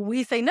so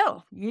we say,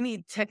 no, you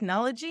need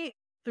technology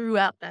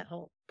throughout that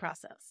whole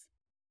process.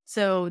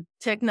 So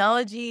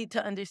technology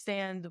to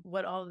understand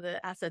what all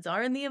the assets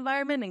are in the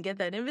environment and get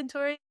that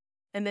inventory,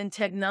 and then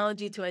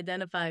technology to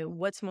identify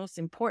what's most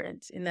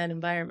important in that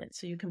environment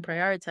so you can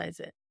prioritize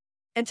it.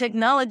 And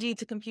technology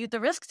to compute the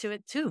risk to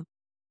it too.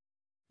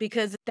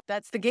 Because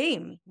that's the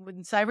game.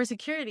 With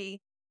cybersecurity,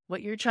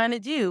 what you're trying to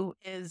do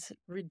is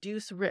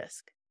reduce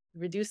risk,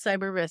 reduce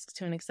cyber risk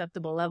to an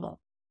acceptable level.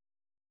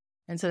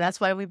 And so that's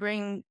why we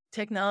bring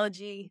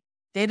technology,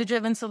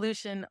 data-driven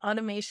solution,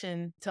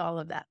 automation to all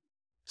of that.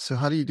 So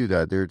how do you do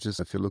that? They're just,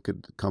 if you look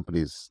at the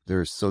companies,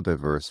 they're so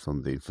diverse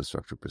from the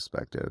infrastructure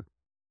perspective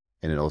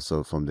and then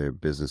also from their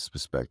business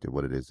perspective,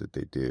 what it is that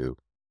they do.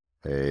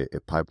 A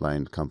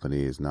pipeline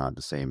company is not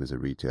the same as a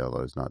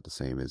retailer, is not the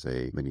same as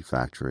a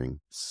manufacturing.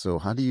 So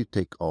how do you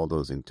take all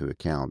those into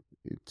account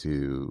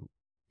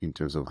in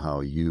terms of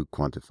how you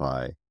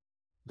quantify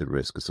the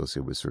risk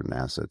associated with certain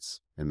assets?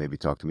 And maybe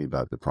talk to me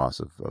about the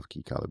process of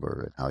Key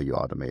Caliber and how you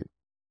automate.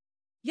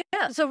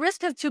 Yeah. So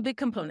risk has two big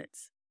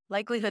components,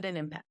 likelihood and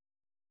impact.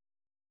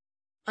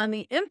 On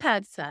the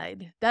impact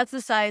side, that's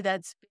the side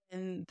that's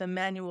in the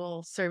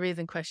manual surveys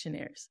and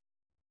questionnaires.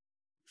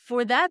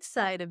 For that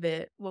side of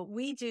it, what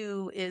we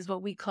do is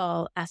what we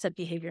call asset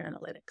behavior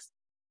analytics.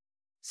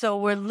 So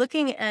we're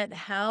looking at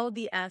how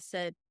the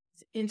asset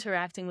is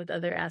interacting with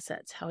other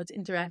assets, how it's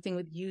interacting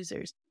with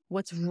users,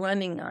 what's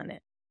running on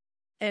it.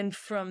 And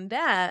from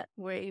that,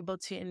 we're able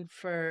to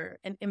infer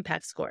an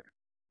impact score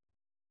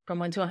from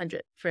 1 to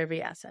 100 for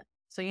every asset.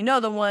 So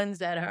the ones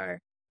that are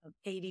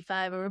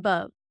 85 or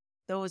above,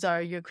 those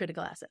are your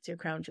critical assets, your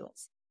crown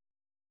jewels.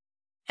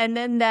 And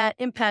then that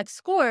impact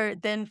score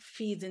then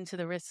feeds into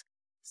the risk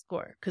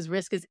score, because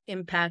risk is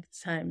impact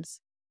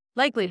times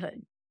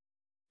likelihood.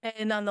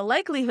 And on the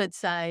likelihood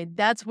side,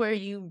 that's where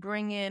you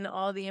bring in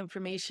all the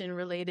information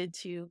related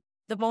to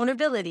the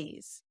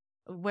vulnerabilities,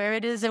 where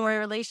it is in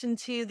relation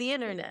to the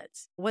internet,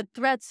 what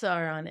threats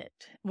are on it,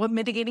 what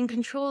mitigating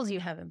controls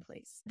you have in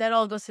place. That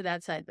all goes to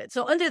that side of it.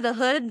 So under the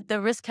hood, the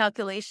risk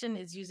calculation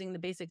is using the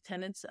basic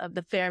tenets of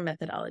the FAIR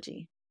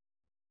methodology.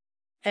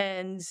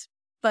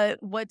 But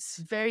what's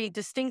very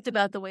distinct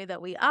about the way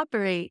that we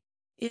operate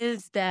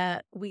is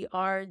that we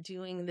are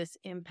doing this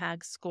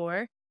impact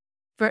score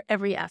for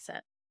every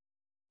asset,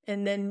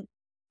 and then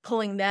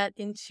pulling that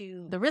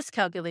into the risk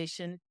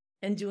calculation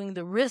and doing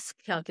the risk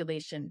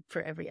calculation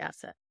for every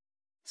asset.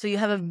 So you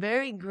have a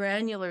very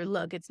granular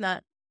look. It's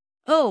not,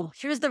 oh,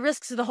 here's the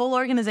risks of the whole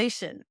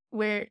organization,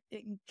 where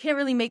you can't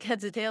really make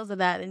heads or tails of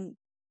that, and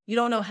you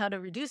don't know how to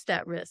reduce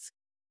that risk.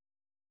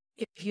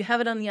 If you have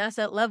it on the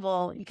asset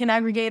level, you can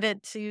aggregate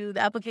it to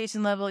the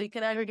application level, you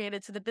can aggregate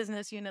it to the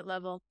business unit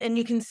level, and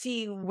you can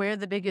see where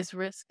the biggest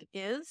risk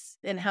is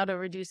and how to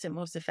reduce it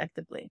most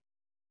effectively.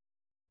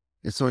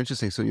 It's so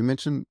interesting. So you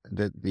mentioned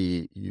that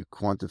you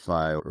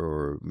quantify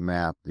or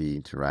map the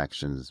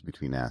interactions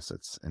between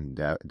assets,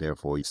 and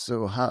therefore,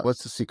 so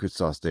what's the secret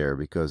sauce there?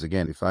 Because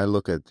again, if I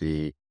look at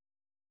a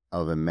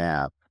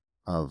map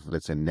of,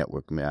 let's say,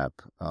 network map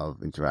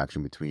of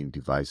interaction between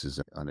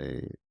devices on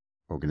a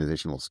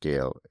organizational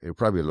scale, it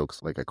probably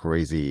looks like a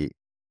crazy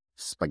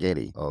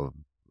spaghetti of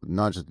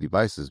not just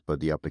devices,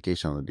 but the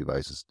application on the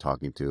devices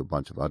talking to a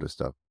bunch of other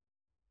stuff.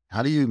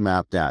 How do you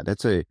map that?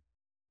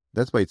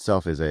 That's by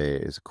itself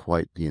is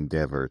quite the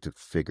endeavor to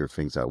figure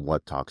things out,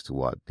 what talks to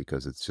what,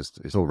 because it's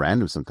so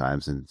random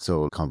sometimes and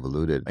so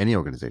convoluted, any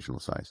organizational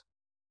size.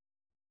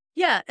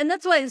 Yeah. And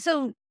that's why,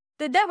 so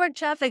the network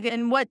traffic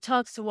and what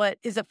talks to what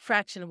is a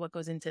fraction of what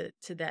goes into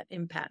that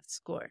impact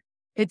score.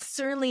 It's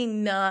certainly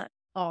not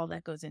all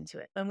that goes into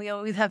it. And we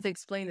always have to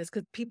explain this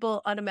because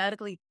people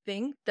automatically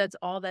think that's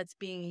all that's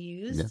being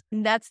used.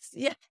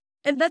 Yeah.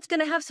 And that's going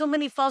to have so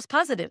many false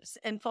positives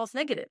and false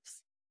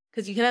negatives.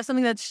 Because you can have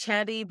something that's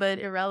chatty but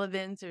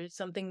irrelevant, or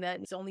something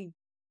that is only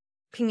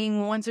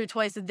pinging once or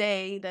twice a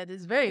day that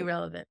is very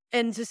relevant.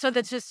 And so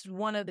that's just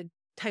one of the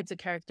types of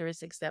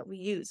characteristics that we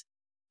use.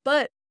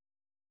 But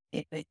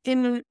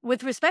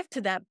with respect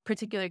to that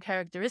particular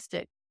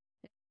characteristic,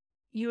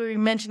 you were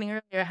mentioning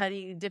earlier, how do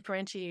you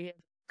differentiate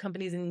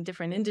companies in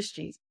different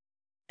industries?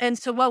 And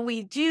so what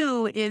we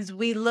do is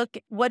we look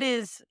at what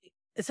is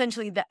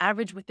essentially the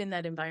average within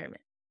that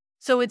environment.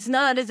 So it's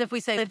not as if we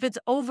say, if it's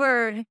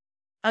over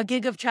a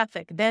gig of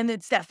traffic, then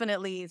it's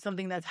definitely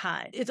something that's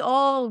high. It's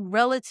all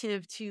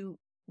relative to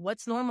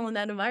what's normal in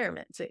that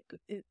environment. So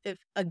if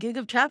a gig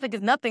of traffic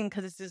is nothing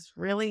because it's this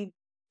really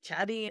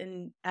chatty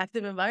and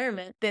active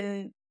environment,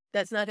 then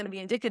that's not going to be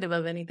indicative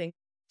of anything.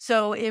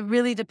 So it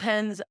really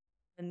depends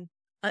on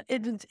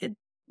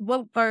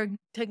what our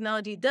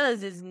technology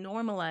does is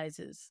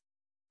normalizes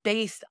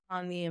based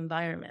on the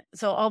environment.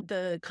 So all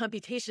the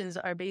computations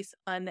are based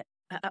on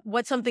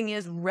what something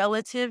is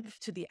relative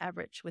to the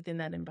average within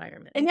that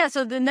environment. And yeah,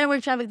 so the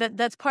network traffic,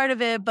 that's part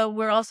of it, but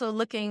we're also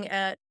looking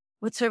at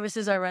what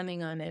services are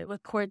running on it,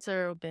 what courts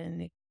are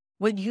open,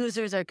 what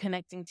users are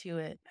connecting to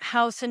it,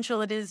 how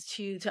central it is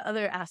to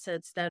other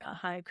assets that are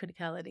high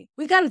criticality.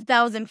 We've got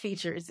 1,000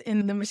 features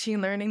in the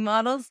machine learning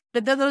models,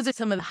 but those are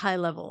some of the high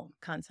level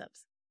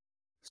concepts.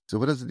 So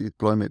what does the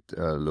deployment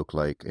look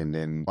like? And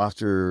then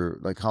after,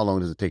 like, how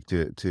long does it take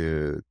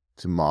to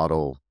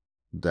model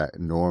that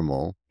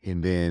normal?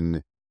 And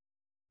then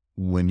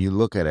when you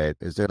look at it,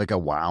 is there like a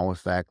wow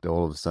effect?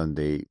 All of a sudden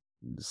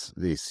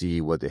they see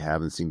what they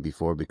haven't seen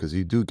before, because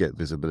you do get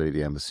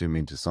visibility, I'm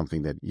assuming, to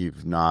something that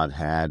you've not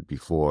had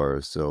before.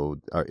 So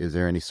is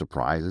there any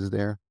surprises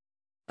there?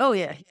 Oh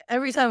yeah.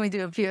 Every time we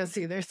do a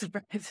POC, there's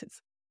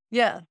surprises.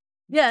 Yeah.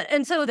 Yeah.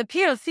 And so the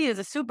POC is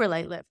a super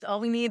light lift.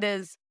 All we need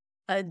is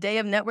a day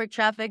of network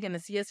traffic in a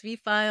CSV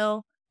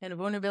file and a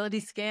vulnerability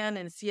scan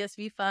in a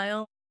CSV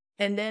file.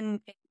 And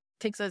then it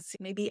takes us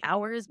maybe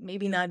hours,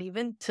 maybe not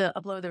even, to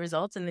upload the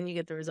results. And then you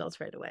get the results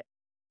right away.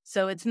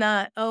 So it's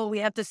not, oh, we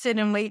have to sit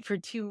and wait for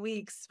 2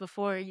 weeks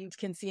before you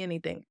can see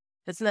anything.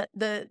 It's not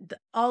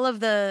all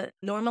of the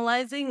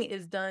normalizing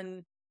is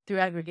done through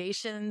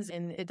aggregations,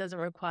 and it doesn't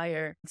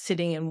require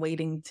sitting and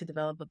waiting to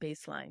develop a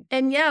baseline.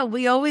 And yeah,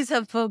 we always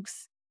have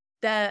folks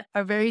that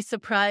are very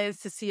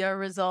surprised to see our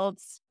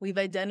results. We've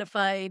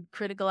identified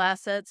critical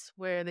assets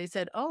where they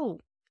said, oh,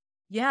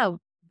 yeah,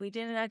 we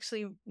didn't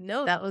actually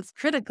know that was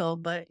critical,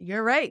 but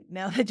you're right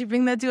now that you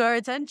bring that to our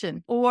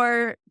attention.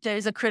 Or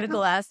there's a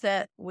critical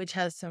asset which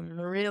has some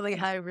really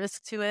high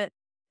risk to it,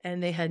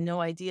 and they had no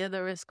idea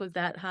the risk was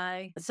that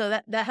high. So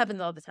that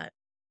happens all the time.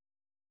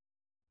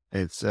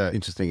 It's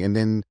interesting. And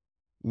then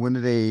when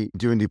do they,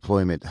 during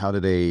deployment, how do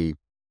they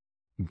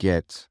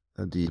get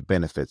the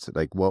benefits?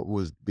 Like what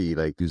would be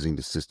like using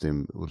the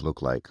system would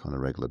look like on a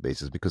regular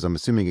basis? Because I'm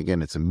assuming,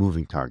 again, it's a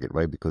moving target,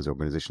 right? Because the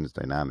organization is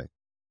dynamic.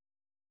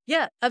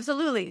 Yeah,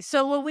 absolutely.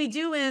 So what we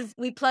do is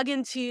we plug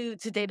into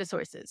data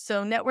sources.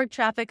 So network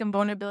traffic and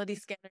vulnerability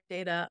scanner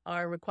data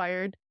are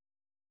required.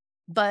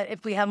 But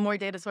if we have more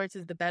data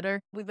sources, the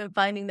better. We've been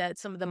finding that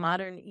some of the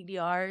modern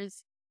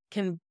EDRs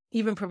can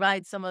even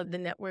provide some of the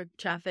network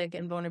traffic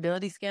and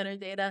vulnerability scanner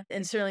data.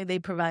 And certainly they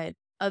provide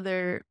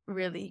other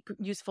really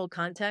useful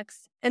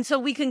context. And so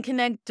we can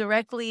connect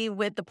directly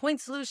with the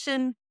point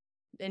solution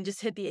and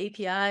just hit the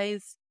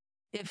APIs.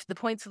 If the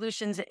point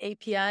solution's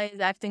API is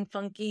acting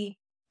funky,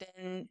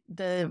 then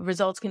the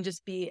results can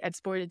just be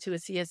exported to a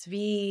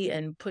CSV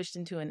and pushed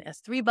into an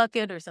S3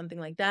 bucket or something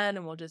like that.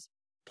 And we'll just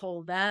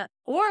pull that.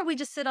 Or we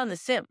just sit on the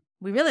SIM.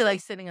 We really like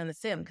sitting on the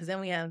SIM because then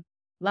we have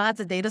lots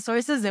of data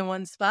sources in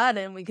one spot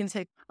and we can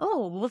take,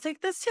 oh, we'll take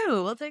this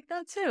too. We'll take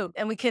that too.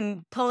 And we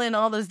can pull in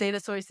all those data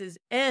sources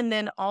and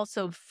then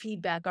also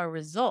feedback our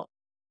result,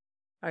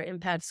 our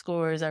impact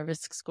scores, our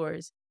risk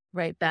scores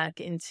right back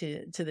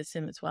into the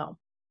SIM as well.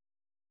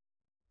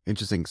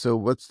 Interesting. So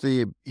what's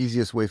the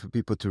easiest way for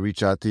people to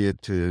reach out to you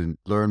to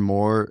learn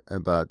more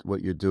about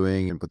what you're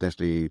doing and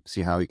potentially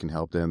see how you can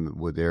help them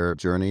with their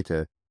journey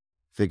to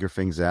figure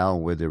things out,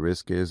 where the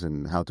risk is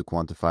and how to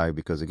quantify?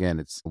 Because again,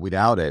 it's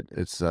without it,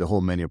 it's the whole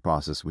menu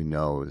process we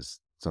know is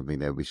something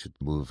that we should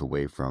move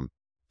away from.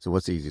 So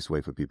what's the easiest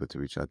way for people to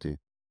reach out to you?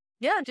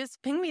 Yeah,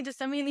 just ping me, just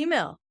send me an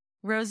email,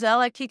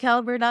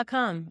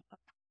 Roselle@keycaliber.com.